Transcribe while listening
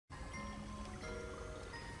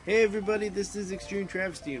Hey everybody, this is Extreme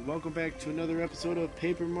Travesty, and welcome back to another episode of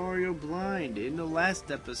Paper Mario Blind. In the last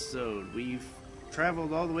episode, we've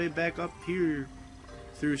traveled all the way back up here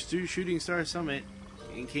through Shooting Star Summit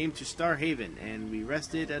and came to Star Haven, and we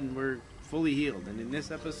rested and we're fully healed. And in this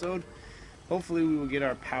episode, hopefully we will get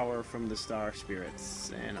our power from the Star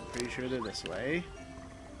Spirits, and I'm pretty sure they're this way.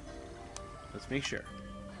 Let's make sure.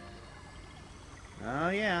 Oh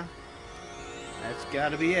yeah, that's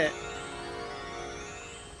gotta be it.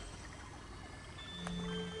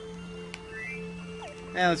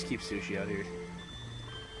 Now let's keep Sushi out here.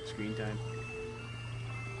 Screen time.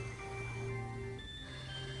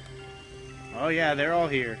 Oh yeah, they're all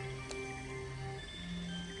here.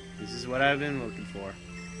 This is what I've been looking for.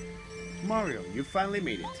 Mario, you finally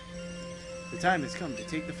made it. The time has come to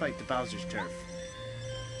take the fight to Bowser's turf.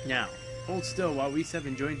 Now, hold still while we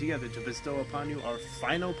seven join together to bestow upon you our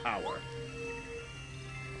final power.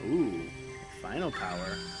 Ooh, final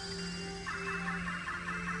power.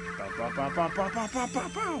 Bow, bow, bow, bow, bow, bow, bow,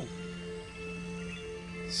 bow.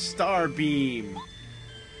 Star Beam.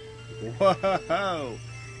 Whoa!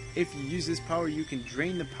 If you use this power, you can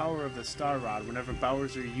drain the power of the Star Rod whenever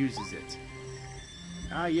Bowser uses it.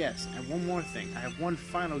 Ah yes, and one more thing. I have one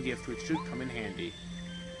final gift which should come in handy.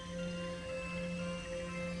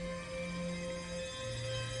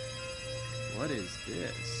 What is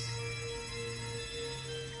this?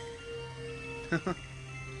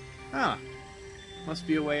 Ah, must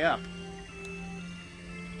be a way up.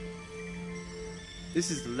 This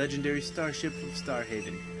is the legendary starship from Star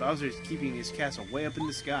Haven. Bowser is keeping his castle way up in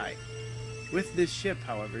the sky. With this ship,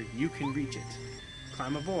 however, you can reach it.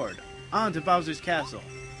 Climb aboard. On to Bowser's castle.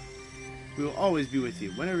 We will always be with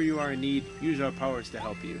you. Whenever you are in need, use our powers to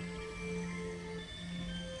help you.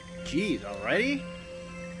 Jeez, already?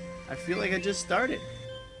 I feel like I just started.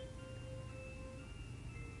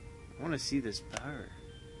 I want to see this power.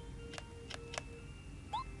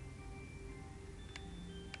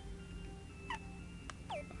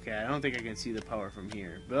 Okay, I don't think I can see the power from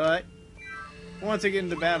here, but once I get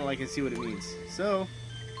into battle, I can see what it means. So,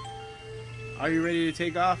 are you ready to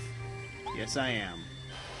take off? Yes, I am.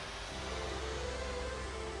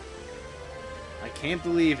 I can't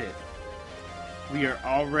believe it. We are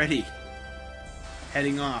already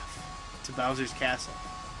heading off to Bowser's castle.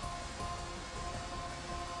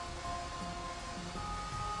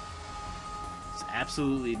 It's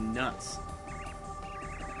absolutely nuts.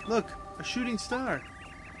 Look, a shooting star.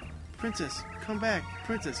 Princess, come back.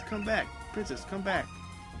 Princess, come back. Princess, come back.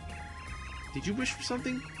 Did you wish for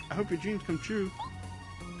something? I hope your dreams come true.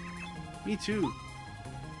 Me too.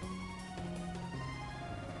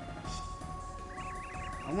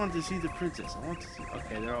 I want to see the princess. I want to see...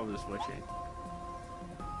 Okay, they're all just watching.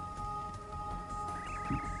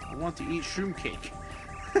 I want to eat shroom cake.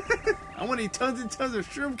 I want to eat tons and tons of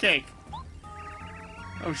shroom cake.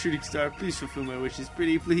 Oh, shooting star, please fulfill my wishes.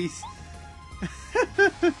 Pretty, please.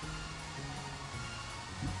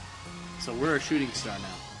 So we're a shooting star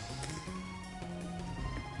now.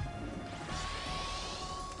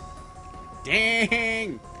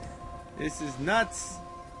 Dang! This is nuts.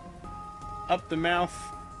 Up the mouth,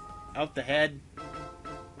 out the head.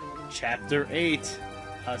 Chapter 8.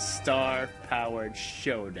 A star-powered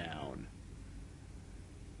showdown.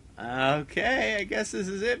 Okay, I guess this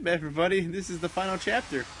is it, everybody. This is the final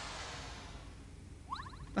chapter.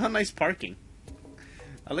 Oh, nice parking.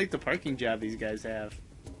 I like the parking job these guys have.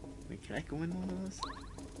 Wait, can I go in one of those?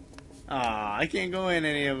 Aw, I can't go in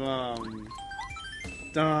any of them.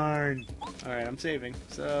 Darn. Alright, I'm saving.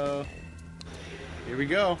 So, here we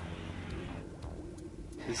go.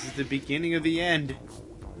 This is the beginning of the end.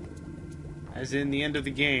 As in the end of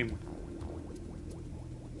the game.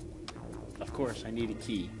 Of course, I need a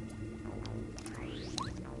key.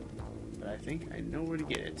 But I think I know where to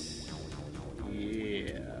get it.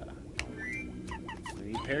 Yeah. I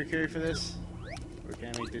need paracarry for this. Or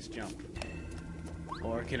can I make this jump?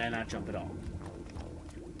 Or can I not jump at all?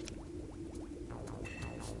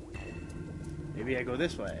 Maybe I go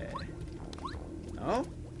this way. Oh?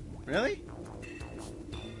 Really?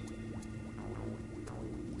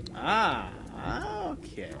 Ah,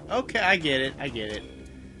 okay. Okay, I get it. I get it.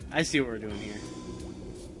 I see what we're doing here.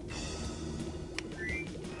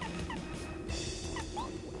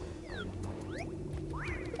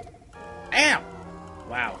 Ow!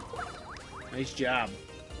 Wow. Nice job.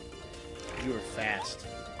 You were fast.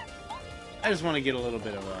 I just want to get a little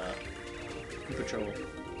bit of control.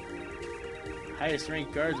 Highest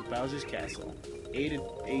ranked guards at Bowser's Castle. 8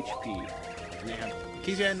 HP. And they have, in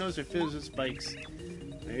case you hadn't noticed, they're filled with spikes.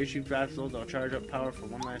 Their issue drops low, they'll charge up power for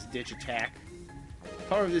one last ditch attack.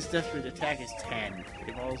 power of this desperate attack is 10.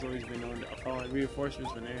 They've always been known to call in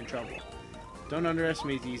reinforcements when they're in trouble. Don't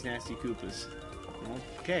underestimate these nasty Koopas.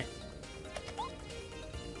 Okay.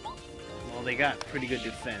 Well, they got pretty good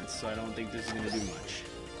defense, so I don't think this is going to do much.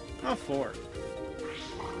 Oh, 4.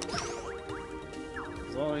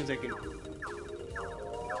 As long as I can...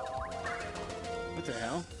 What the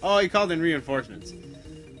hell? Oh, he called in reinforcements.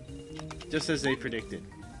 Just as they predicted.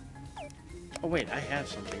 Oh wait, I have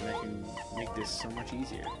something that can make this so much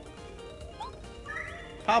easier.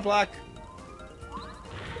 Power block!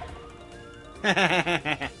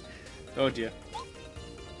 Told you.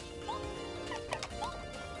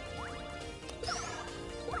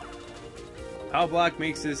 Power block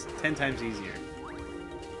makes this 10 times easier.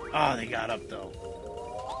 Oh, they got up though.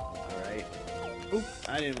 Alright. Oop,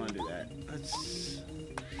 I didn't want to do that. Let's...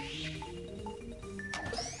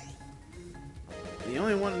 The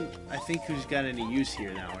only one I think who's got any use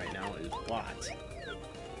here right now is Watt.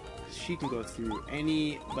 She can go through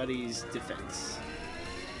anybody's defense.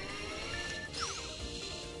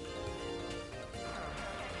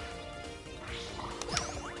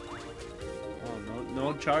 Oh,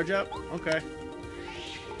 no charge up? Okay.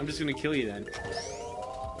 I'm just gonna kill you then.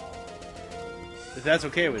 If that's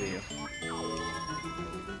okay with you.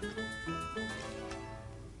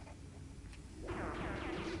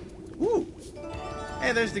 Woo!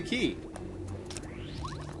 Hey, there's the key.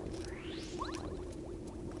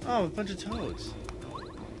 Oh, a bunch of toads.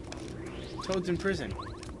 Toads in prison.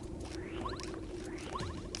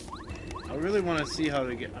 I really want to see how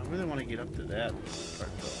to get... I really want to get up to that part,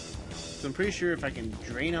 though. So I'm pretty sure if I can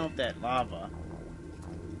drain out that lava,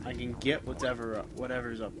 I can get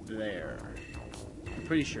whatever's up there. I'm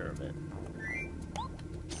pretty sure of it.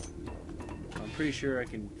 I'm pretty sure I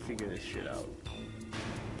can figure this shit out.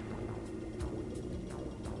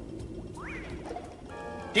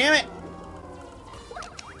 Damn it!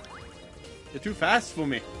 You're too fast for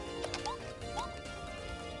me.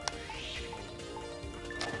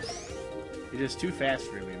 You're just too fast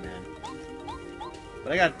for me, man.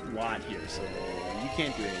 But I got Watt here, so you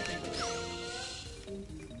can't do anything with it.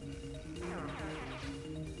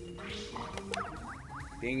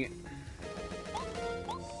 Dang it.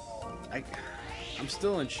 I'm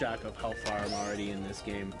still in shock of how far I'm already in this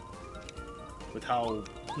game. With how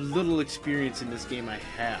little experience in this game I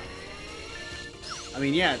have. I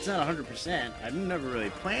mean, yeah, it's not 100%. I've never really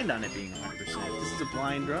planned on it being 100%. This is a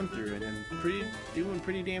blind run through, and I'm doing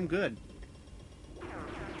pretty damn good.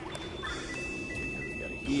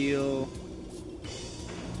 Gotta heal.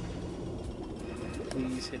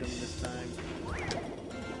 Please hit him this time.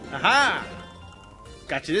 Aha!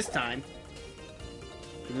 Got you this time.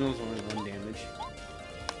 Even though it was only 1 damage.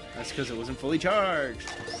 That's because it wasn't fully charged.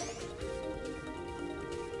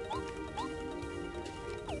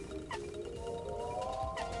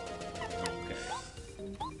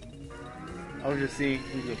 I was just seeing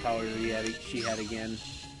who the power she had again,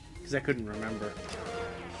 because I couldn't remember.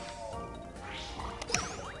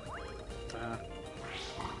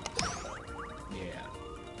 Yeah.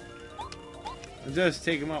 I'll just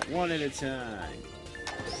take them out one at a time.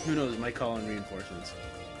 Who knows, might call in reinforcements.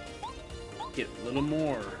 Get a little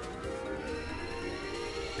more.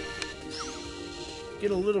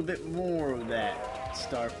 Get a little bit more of that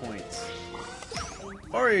star points.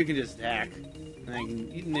 Or you can just attack, and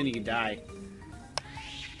then you can die.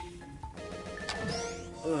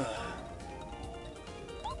 Ugh.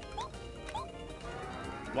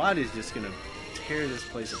 Watt is just gonna tear this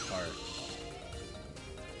place apart.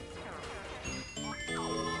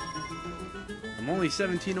 I'm only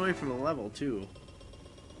 17 away from a level, too.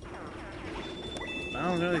 I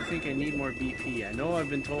don't really think I need more BP. I know I've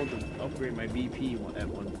been told to upgrade my BP at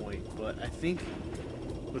one point, but I think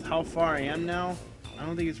with how far I am now, I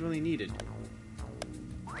don't think it's really needed.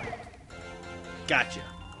 Gotcha.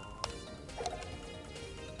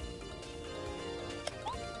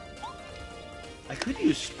 I could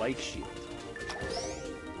use Spike Shield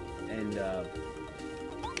and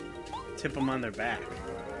tip them on their back.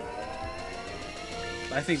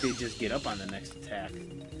 But I think they just get up on the next attack.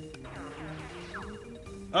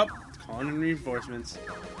 Up, calling in reinforcements.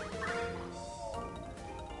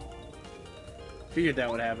 Figured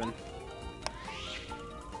that would happen.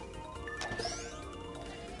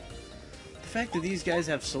 The fact that these guys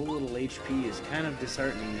have so little HP is kind of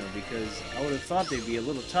disheartening, though, because I would have thought they'd be a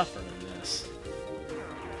little tougher than this.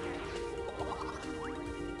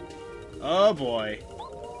 Oh boy.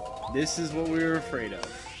 This is what we were afraid of.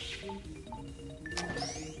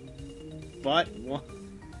 But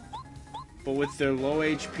with their low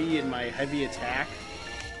HP and my heavy attack,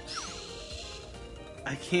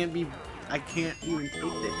 I can't even take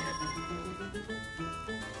the hit.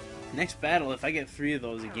 Next battle, if I get 3 of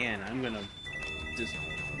those again, I'm gonna just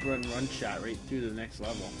run shot right through to the next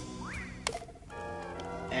level.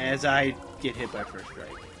 As I get hit by first strike.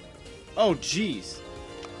 Oh, jeez.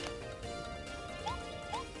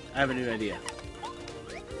 I have a new idea.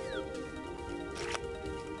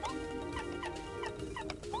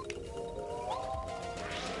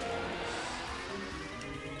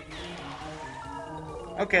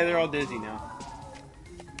 Okay, they're all dizzy now.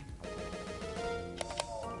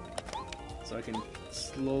 So I can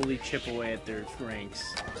slowly chip away at their ranks.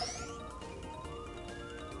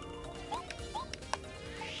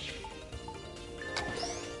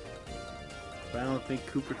 But I don't think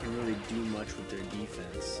Cooper can really do much with their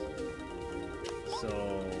defense.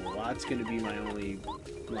 So Watt's going to be my only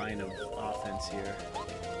line of offense here.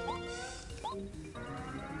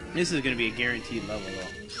 This is going to be a guaranteed level though.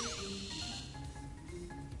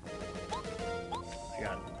 I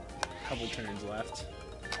got a couple turns left.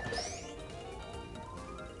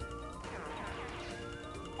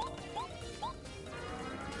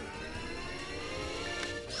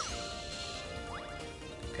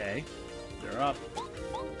 Okay, they're up.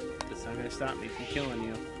 That's not gonna stop me from killing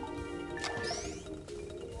you.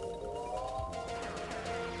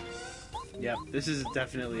 Yep, this is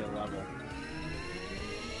definitely a level.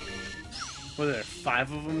 What are there,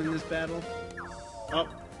 5 of them in this battle? Oh,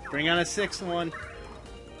 bring on a 6th one.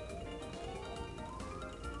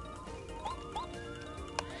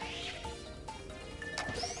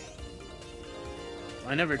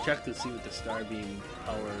 I never checked to see what the Starbeam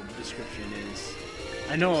power description is.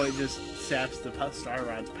 I know it just saps the Star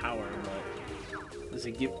Rod's power, but does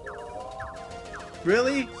it give...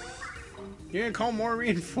 Really? You're gonna call more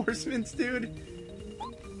reinforcements, dude?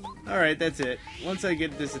 Alright, that's it. Once I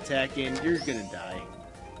get this attack in, you're gonna die.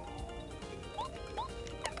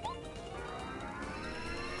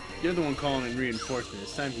 You're the one calling in reinforcement.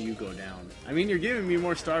 It's time for you to go down. I mean, you're giving me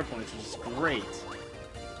more star points, which is great.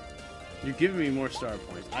 You're giving me more star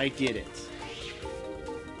points. I get it.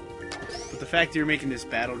 But the fact that you're making this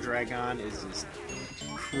battle drag on is just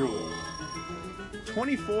cruel.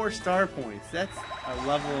 24 star points. That's a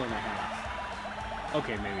level and a half.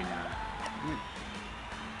 Okay, maybe not.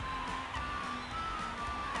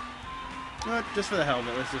 But just for the hell of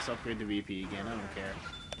it, let's just upgrade the VP again. I don't care.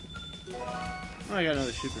 Oh, I got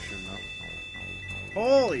another Super Shroom though.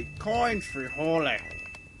 Holy coins for holy.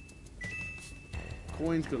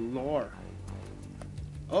 Coins galore.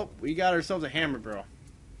 Oh, we got ourselves a hammer, bro.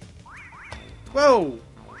 Whoa!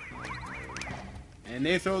 And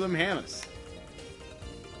they throw them hammers.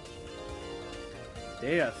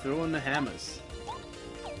 They are throwing the hammers.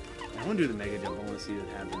 I want to do the Mega Jump. I want to see what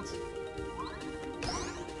happens.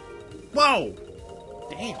 Whoa!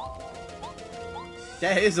 Damn.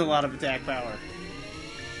 That is a lot of attack power.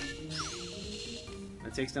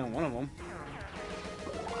 That takes down one of them.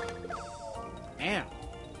 Ow.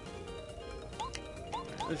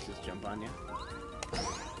 Let's just jump on you.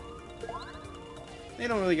 They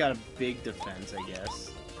don't really got a big defense, I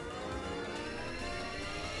guess.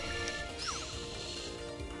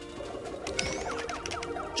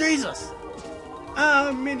 Jesus!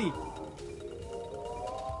 Ah, Mini!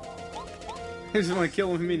 I just want to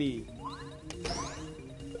kill him, Mini.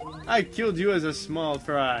 I killed you as a small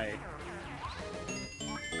fry.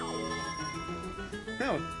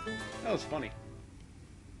 That was funny.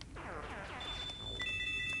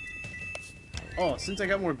 Oh, since I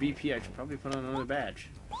got more BP, I should probably put on another badge.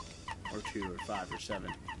 Or 2, or 5, or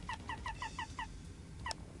 7.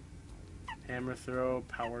 Hammer Throw,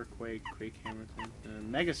 Power Quake, Quake Hammer,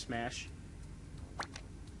 Mega Smash.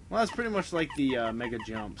 Well, that's pretty much like the Mega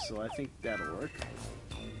Jump, so I think that'll work.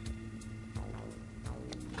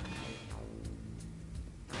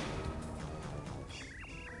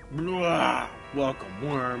 Blah! Welcome,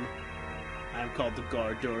 worm. I'm called the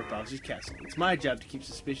guard door of Bowser's Castle. It's my job to keep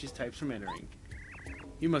suspicious types from entering.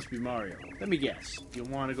 You must be Mario. Let me guess. You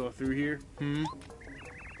want to go through here? You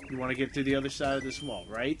want to get to the other side of this wall,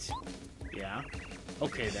 right? Yeah.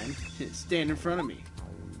 Okay then. Stand in front of me.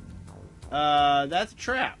 That's a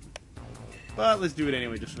trap. But let's do it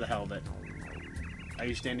anyway, just for the hell of it. Are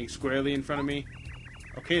you standing squarely in front of me?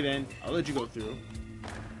 Okay then. I'll let you go through.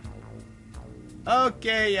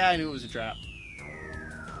 Okay, yeah, I knew it was a trap.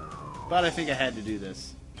 But I think I had to do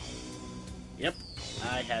this. Yep,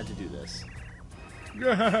 I had to do this.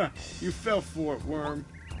 You fell for it, worm.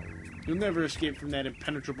 You'll never escape from that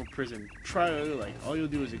impenetrable prison. Try what you like. All you'll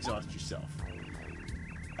do is exhaust yourself.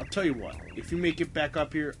 I'll tell you what. If you make it back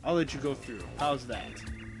up here, I'll let you go through. How's that?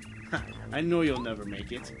 I know you'll never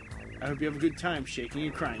make it. I hope you have a good time shaking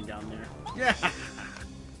and crying down there.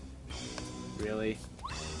 Really?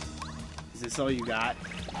 Is this all you got?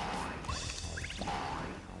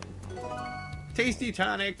 tasty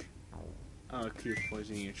tonic. Oh, it cures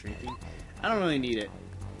poisoning and shrinking. I don't really need it.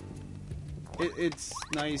 It's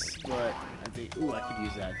nice, but I think... Ooh, I could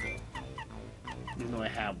use that, though. Even though I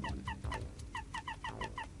have one.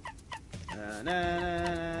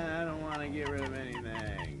 I don't want to get rid of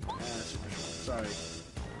anything. Super Shroom. Sorry.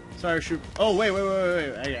 Sorry, Shroom. Oh, wait.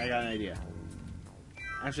 I got an idea.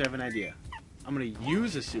 Actually, I have an idea. I'm going to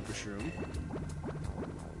use a Super Shroom.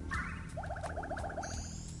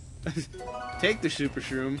 Take the Super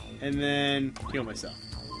Shroom, and then heal myself.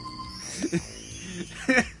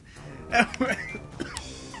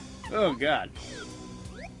 Oh, God.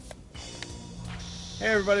 Hey,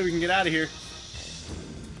 everybody, we can get out of here.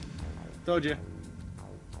 Told you.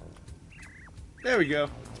 There we go.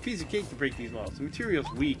 It's a piece of cake to break these walls. The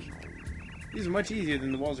material's weak. These are much easier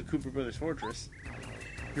than the walls of Cooper Brothers Fortress.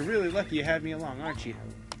 You're really lucky you had me along, aren't you?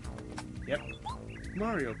 Yep.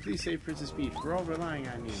 Mario, please save Princess Peach. We're all relying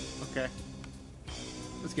on you. Okay.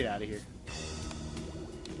 Let's get out of here.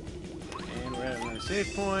 And we're at another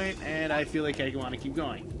save point, and I feel like I want to keep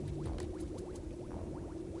going.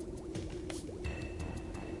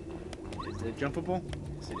 Is it jumpable?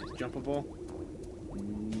 Yes, it is jumpable.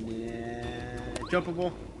 Nah,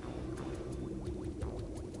 jumpable.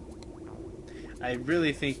 I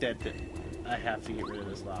really think that I have to get rid of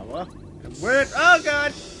this lava. Where? Oh,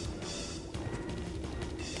 God!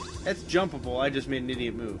 That's jumpable. I just made an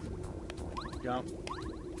idiot move. Jump.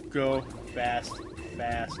 Go. Fast.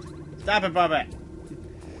 Fast. Stop it, Bobby!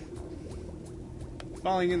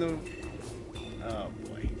 Falling in the... Oh,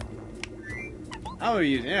 boy. I'm gonna be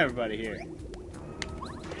using everybody here.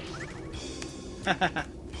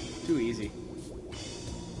 Too easy.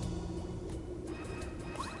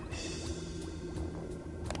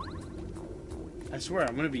 I swear,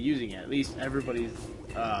 I'm gonna be using at least everybody's,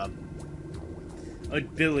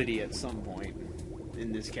 ability at some point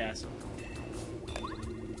in this castle.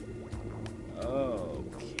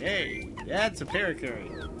 Okay, that's a Parakarry.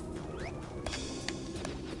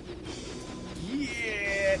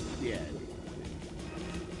 Yeah, yeah.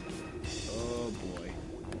 Oh boy.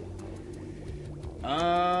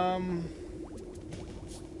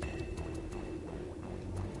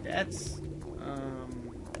 That's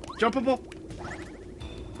jumpable.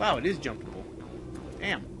 Wow, it is jumpable.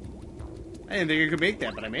 Damn. I didn't think I could make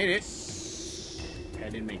that, but I made it. Okay, I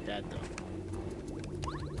didn't make that, though.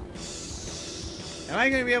 Am I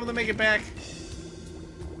going to be able to make it back?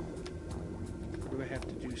 Or do I have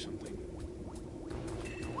to do something?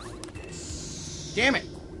 Damn it!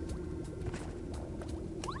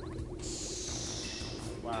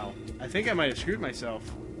 Wow. I think I might have screwed myself.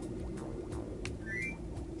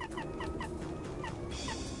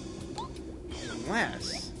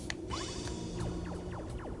 Unless...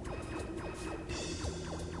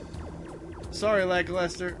 Sorry,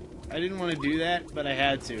 Lackluster. I didn't want to do that, but I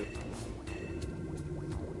had to.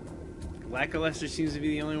 Lackluster seems to be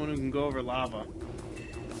the only one who can go over lava.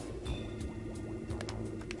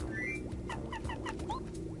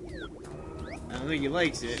 I don't think he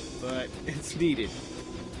likes it, but it's needed.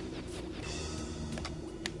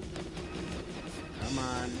 Come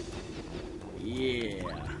on.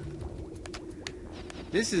 Yeah.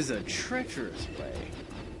 This is a treacherous way.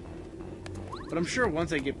 But I'm sure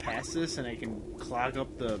once I get past this and I can clog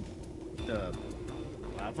up the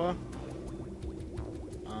lava.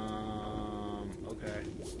 Okay.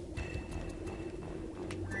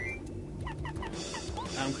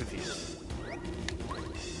 I'm confused.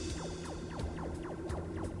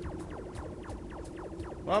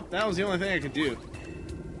 Well, that was the only thing I could do.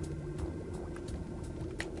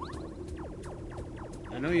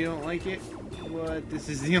 I know you don't like it, but this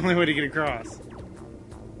is the only way to get across.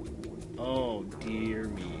 Oh, dear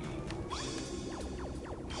me.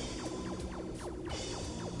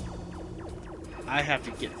 I have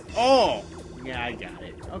to get... Oh! Yeah, I got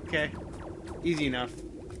it. Okay. Easy enough.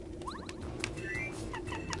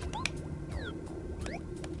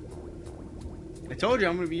 I told you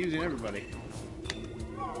I'm going to be using everybody.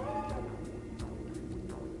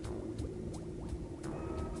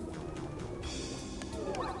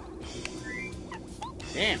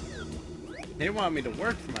 Damn. They want me to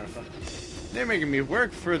work for my fucking... They're making me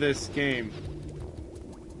work for this game.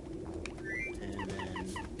 And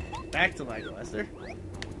then back to Lackluster.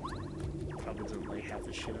 Probably doesn't like half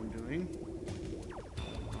the shit I'm doing.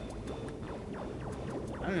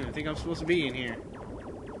 I don't even think I'm supposed to be in here.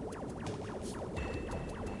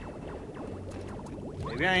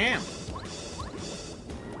 Maybe I am.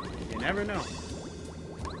 You never know.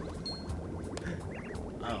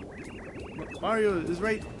 Oh. Mario is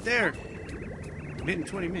right there. Minute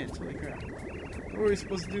 20 minutes. Holy crap. What are we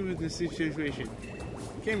supposed to do with this situation?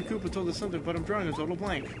 Game Koopa told us something, but I'm drawing a total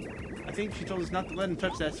blank. I think she told us not to let him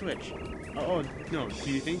touch that switch. Oh, no.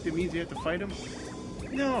 Do you think that means we have to fight him?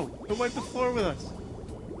 No! He'll wipe the floor with us!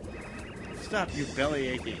 Stop, you're belly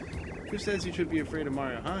aching. Who says you should be afraid of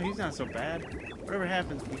Mario, huh? He's not so bad. Whatever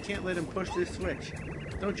happens, we can't let him push this switch.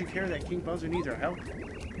 Don't you care that King Bowser needs our help?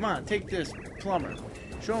 Come on, take this, plumber.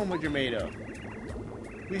 Show him what you're made of.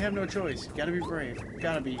 We have no choice. Gotta be brave.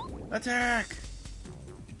 Gotta be. Attack!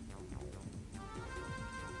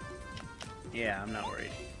 Yeah, I'm not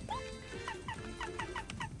worried.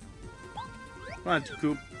 Come on,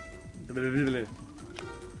 Coop. I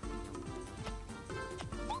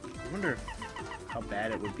wonder how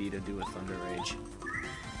bad it would be to do a Thunder Rage.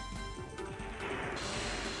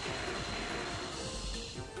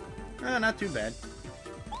 Not too bad.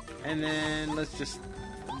 And then let's just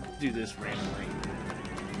do this randomly.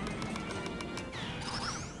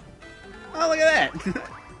 Oh, look at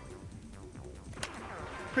that!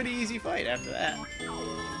 Pretty easy fight after that.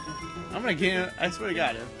 I'm gonna gain, I swear to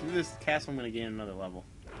God, through this castle I'm gonna gain another level.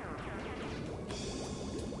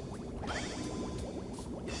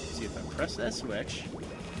 See if I press that switch,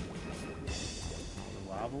 the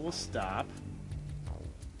lava will stop.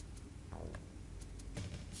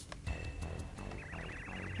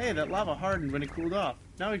 Hey, that lava hardened when it cooled off.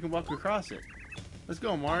 Now we can walk across it. Let's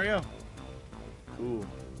go, Mario. Cool.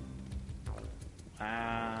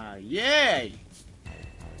 Yay!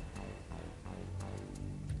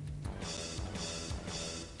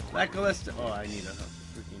 That Callista. Oh, I need a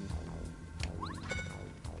freaking.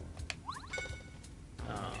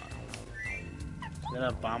 Is that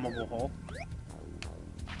a bombable hole?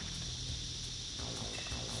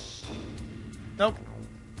 Nope.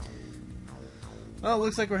 Well, it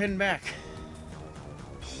looks like we're heading back.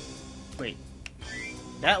 Wait.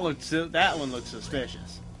 That one looks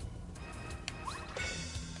suspicious.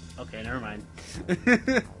 Okay, never mind.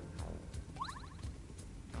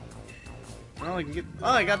 Well, I can get.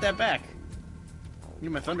 Oh, I got that back.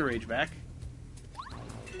 Get my Thunder Rage back.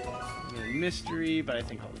 Mystery, but I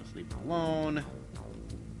think I'll just leave it alone.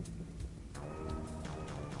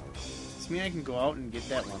 Does this mean I can go out and get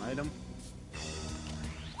that one item?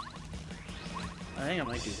 I think I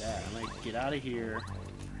might do that. I might get out of here.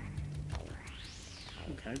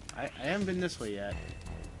 Okay, I haven't been this way yet.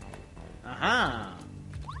 Aha!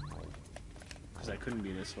 Because I couldn't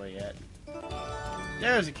be this way yet.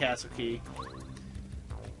 There's a castle key.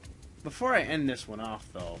 Before I end this one off,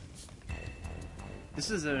 though, this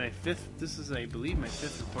is I believe my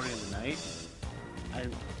fifth recording of the night.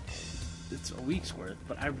 It's a week's worth,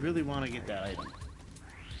 but I really want to get that item.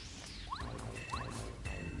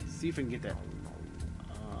 See if I can get that.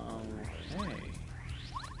 Hey.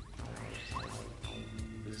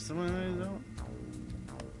 Is there someone I know?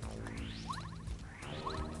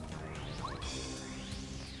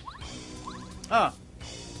 Ah!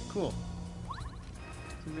 Cool.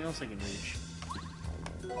 Something else I can reach.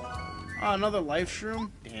 Oh, another life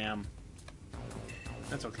shroom? Damn.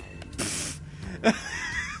 That's okay.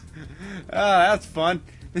 Ah, that's fun.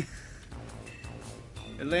 It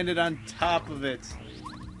landed on top of it.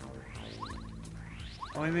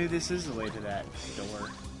 Oh, maybe this is the way to that door.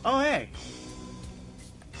 Oh, hey!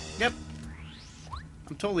 Yep.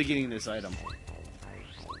 I'm totally getting this item.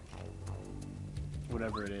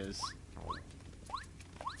 Whatever it is.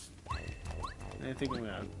 I think I'm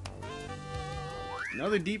gonna...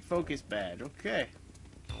 Another deep focus badge. Okay.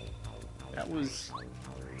 That was...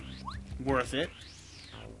 worth it.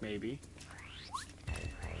 Maybe.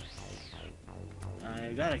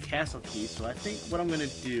 I got a castle key, so I think what I'm gonna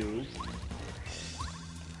do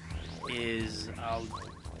is I'll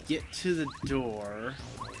get to the door,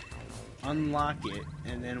 unlock it,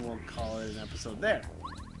 and then we'll call it an episode there.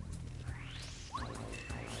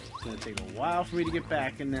 It's going to take a while for me to get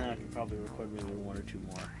back, and then I can probably record maybe one or two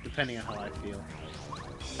more, depending on how I feel.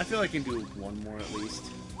 I feel I can do one more at least.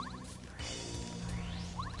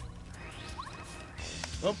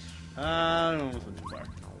 Oh, I almost went too far.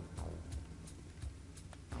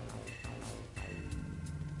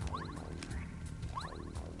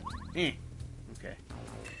 Okay.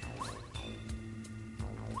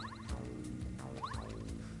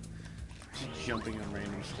 Just jumping on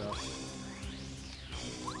random stuff.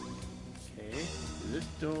 Okay, through this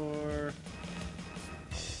door.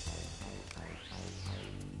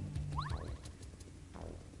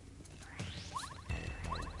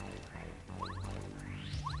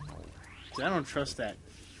 I don't trust that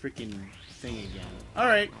freaking thing again.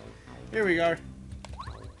 Alright, here we are.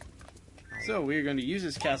 So we're going to use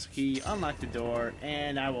this castle key, unlock the door,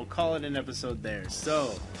 and I will call it an episode there. So,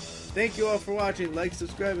 thank you all for watching. Like,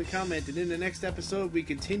 subscribe, and comment. And in the next episode, we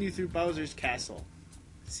continue through Bowser's Castle.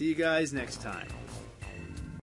 See you guys next time.